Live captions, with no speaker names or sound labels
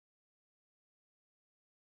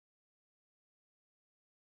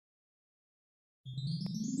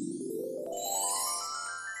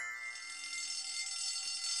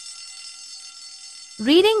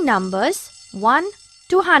Reading numbers 1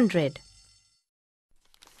 to 100.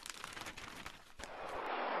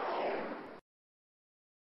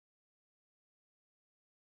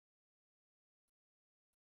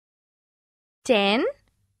 Ten,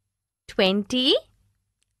 20,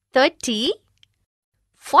 30,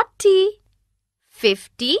 40,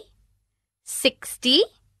 50, 60,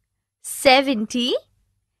 70,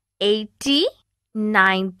 80,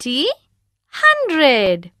 90,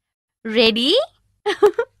 100. Ready?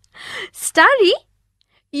 Starry,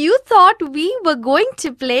 you thought we were going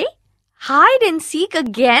to play hide and seek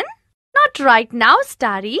again? Not right now,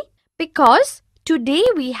 Starry, because today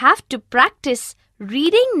we have to practice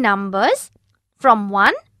reading numbers from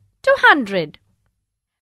 1 to 100.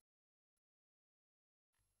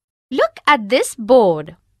 Look at this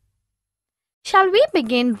board. Shall we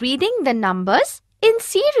begin reading the numbers in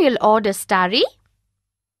serial order, Starry?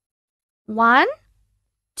 1,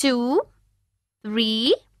 2,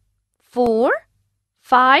 3, 4,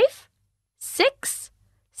 5, 6,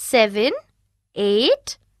 7,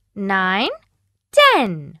 8, 9,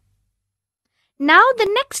 10. Now the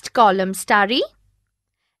next column, Starry.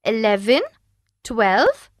 11,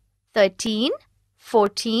 12, 13,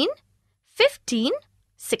 14, 15,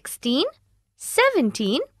 16,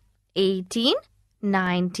 17, 18,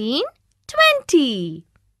 19, 20.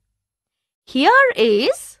 Here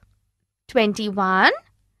is 21,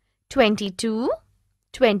 22,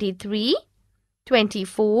 23,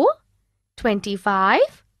 24,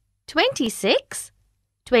 25, 26,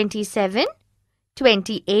 27,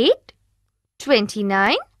 28,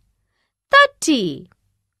 29, 30.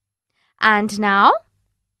 And now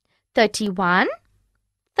 31,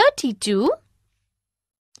 32,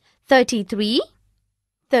 33,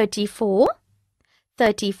 34,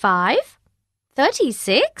 35,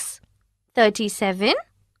 36, 37,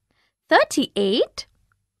 38,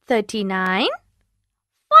 39,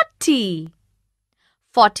 40,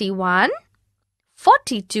 41,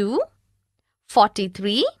 42,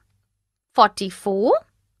 43, 44,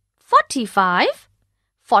 45,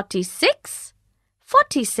 46,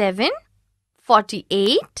 47,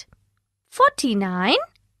 48, 49,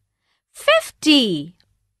 50.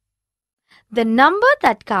 The number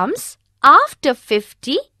that comes after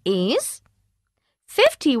 50 is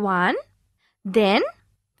 51, then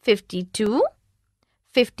 52,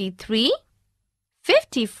 53,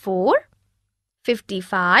 54,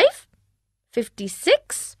 55,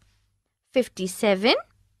 56, 57,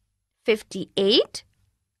 58,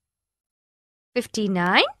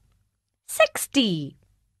 59, 60.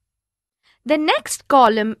 The next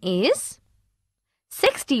column is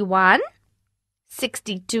 61,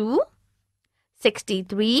 62,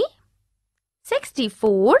 63,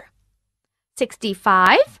 64,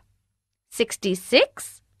 65,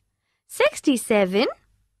 66, 67,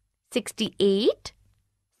 68,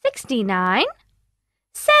 69,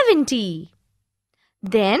 70.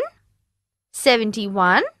 Then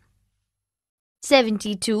 71,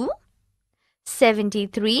 72,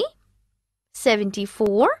 73,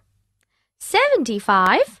 74,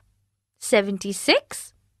 75,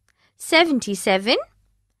 76, 77,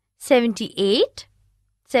 78,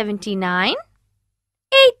 79,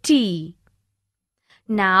 80.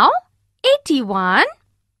 Now 81,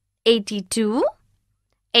 82,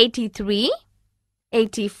 83,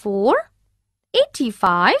 84,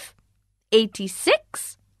 85,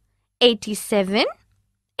 86, 87,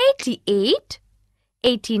 88,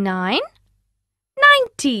 89,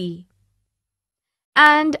 90.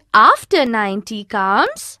 And after 90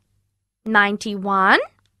 comes 91,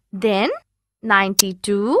 then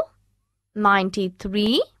 92,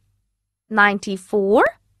 93, 94,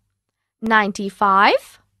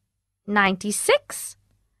 95, 96,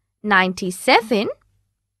 97,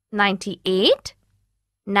 98,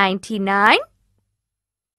 99,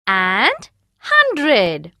 and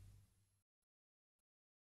 100.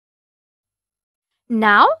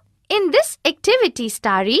 Now, in this activity,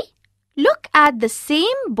 Starry, look at the same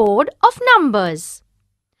board of numbers.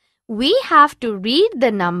 We have to read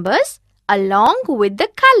the numbers along with the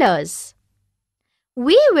colors.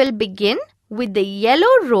 We will begin with the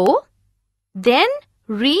yellow row, then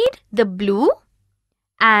read the blue,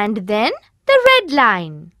 and then the red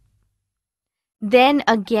line. Then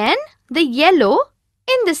again the yellow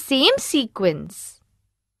in the same sequence.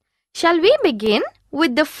 Shall we begin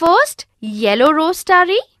with the first yellow row,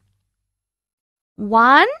 Starry?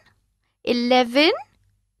 1, 11,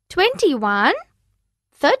 21,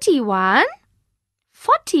 31,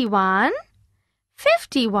 41,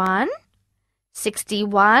 51,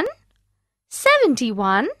 61,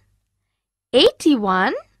 71,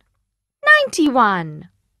 81, 91.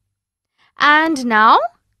 And now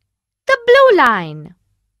the blue line.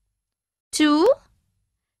 2,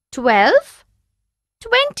 12,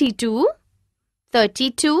 22,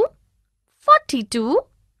 32, 42,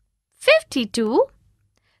 52,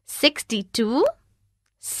 62,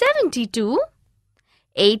 72,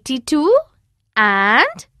 82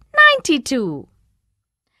 and 92.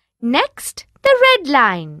 Next, the red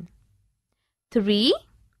line. 3,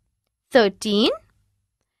 13,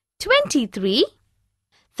 23,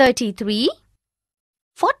 33,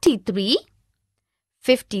 43,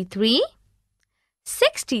 53,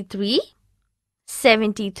 63,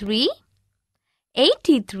 73,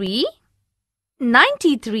 83,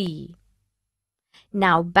 93.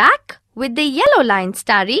 Now back with the yellow line,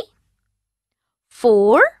 Starry.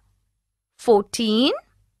 4, 14,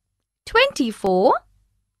 24,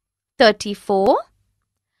 34,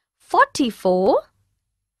 44,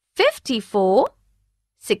 54,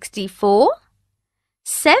 64,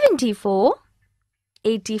 74,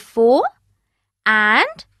 84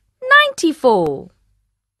 and 94.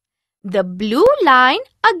 The blue line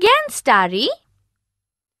again, Starry.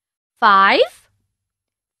 5,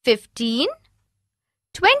 15,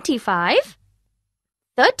 25,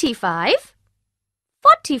 35,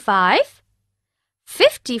 45,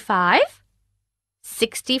 55,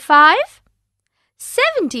 65,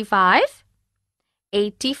 75,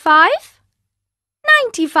 85,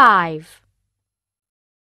 95.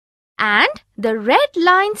 And the red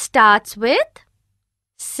line starts with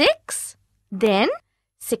 6, then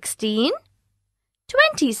 16,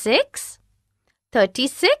 26,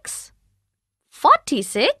 36,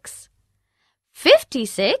 46,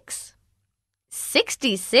 56,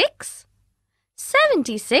 66,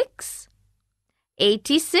 76,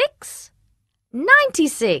 86,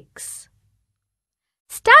 96.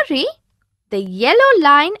 Starry, the yellow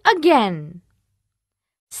line again.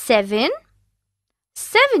 7,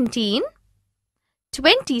 17,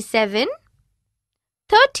 27,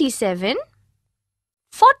 37,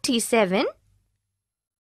 47,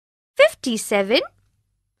 57,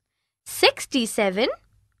 67,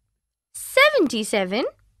 77,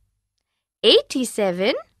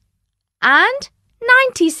 87 and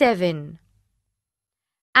 97.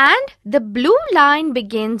 And the blue line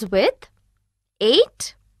begins with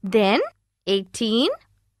 8, then 18,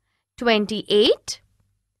 28,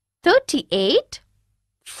 38,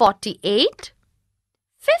 48,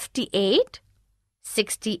 58,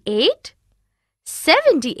 68,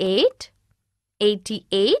 78,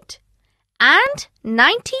 88 and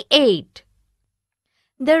 98.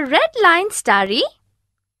 The red line, Starry.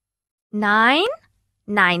 9,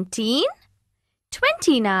 19,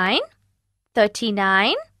 29,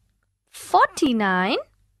 39, 49,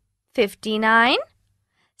 59,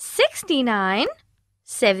 69,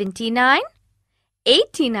 79,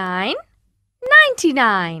 89,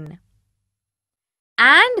 99.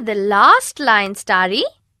 And the last line, Starry,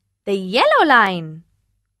 the yellow line.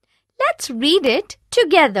 Let's read it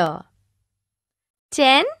together.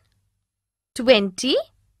 10, 20,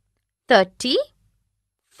 30,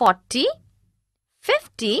 40,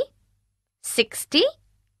 50, 60,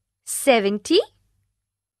 70,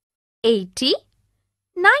 80,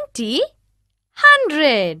 90,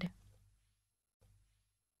 100.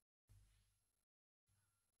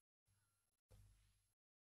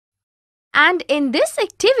 And in this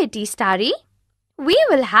activity, Starry, we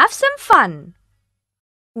will have some fun.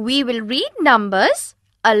 We will read numbers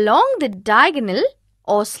along the diagonal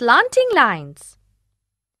or slanting lines.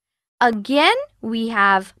 Again, we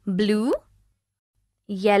have blue,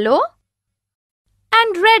 yellow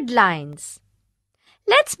and red lines.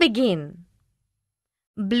 Let's begin.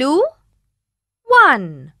 Blue,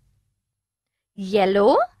 1.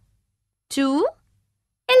 Yellow, 2,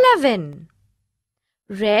 11.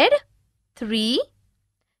 Red, 3,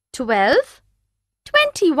 12,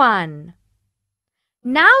 21.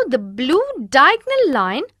 Now the blue diagonal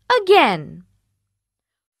line again.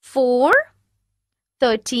 4,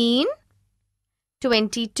 13,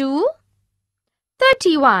 22,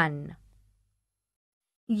 31.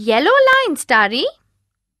 Yellow line, Starry.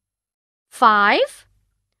 5,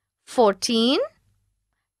 14,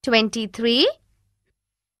 23,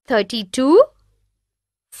 32,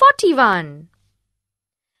 41.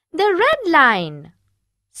 The red line.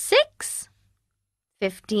 6,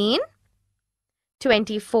 15,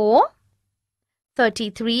 24,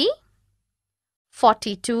 33,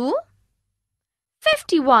 42,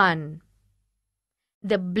 51.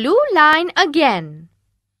 The blue line again.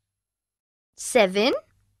 7,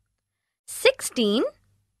 16,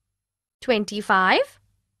 25,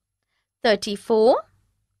 34,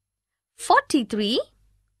 43,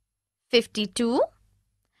 52,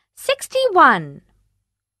 61.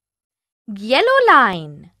 Yellow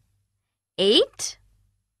line. 8,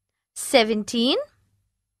 17,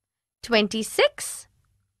 26,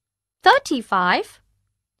 35,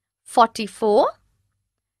 44,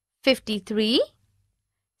 53,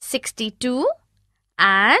 62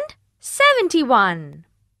 and 71.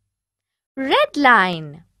 Red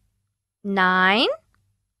line. 9,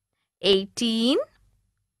 18,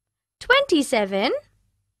 27,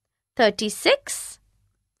 36,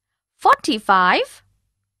 45,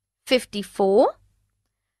 54,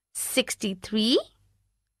 63,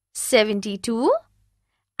 72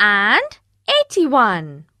 and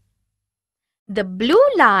 81. The blue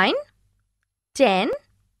line. 10,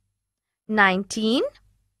 19,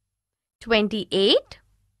 28,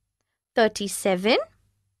 37,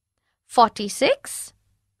 46,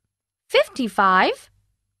 55,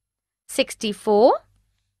 64,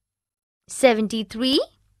 73,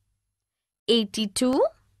 82,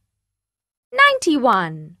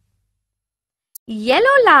 91.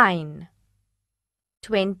 Yellow line.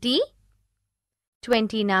 20,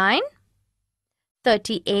 29,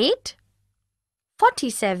 38,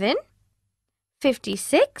 47,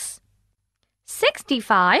 56,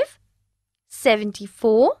 65,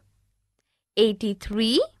 74,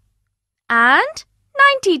 83 and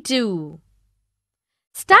 92.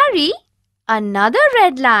 Starry, another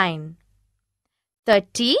red line.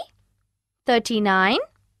 30, 39,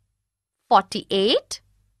 48,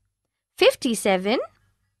 57,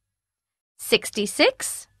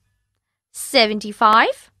 66,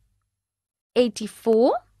 75,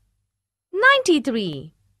 84,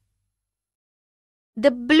 93.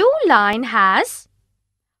 The blue line has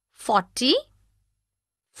 40,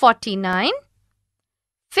 49,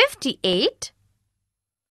 58,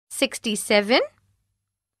 67,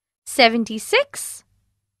 76,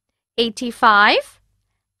 85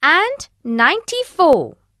 and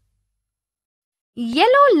 94.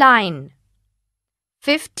 Yellow line.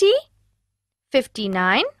 50,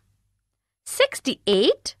 59,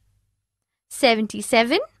 68,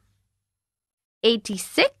 77,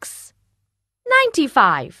 86,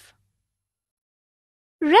 95.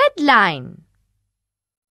 Red line.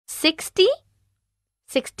 60,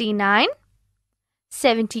 69,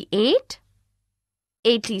 78,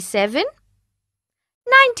 87,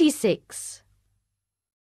 96.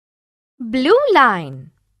 Blue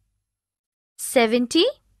line. 70,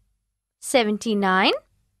 79,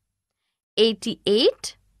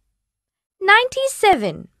 88,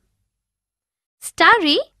 97.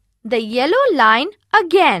 Starry, the yellow line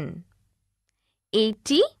again.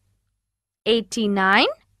 80, 89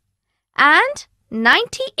 and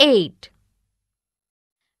 98.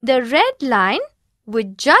 The red line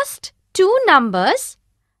with just two numbers,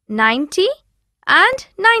 90 and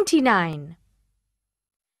 99.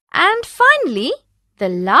 And finally, the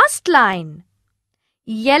last line,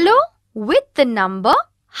 yellow with the number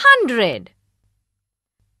 100.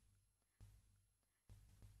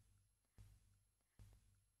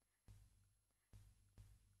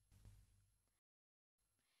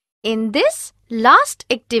 In this last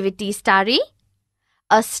activity, Starry,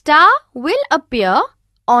 a star will appear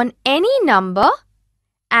on any number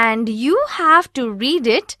and you have to read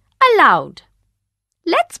it aloud.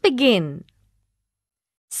 Let's begin.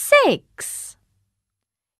 6,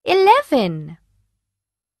 11,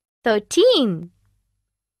 13,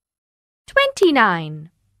 29,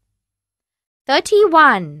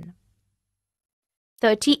 31,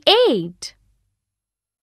 38,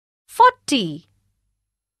 40,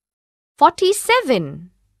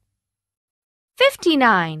 47,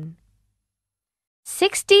 59,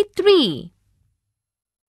 63,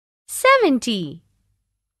 70,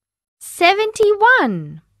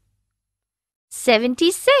 71,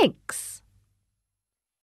 76,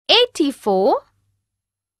 84,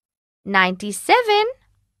 97,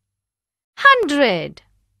 100.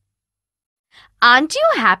 Aren't you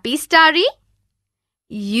happy, Starry?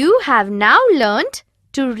 You have now learnt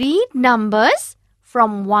to read numbers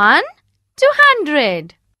from 1 to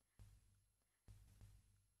 100.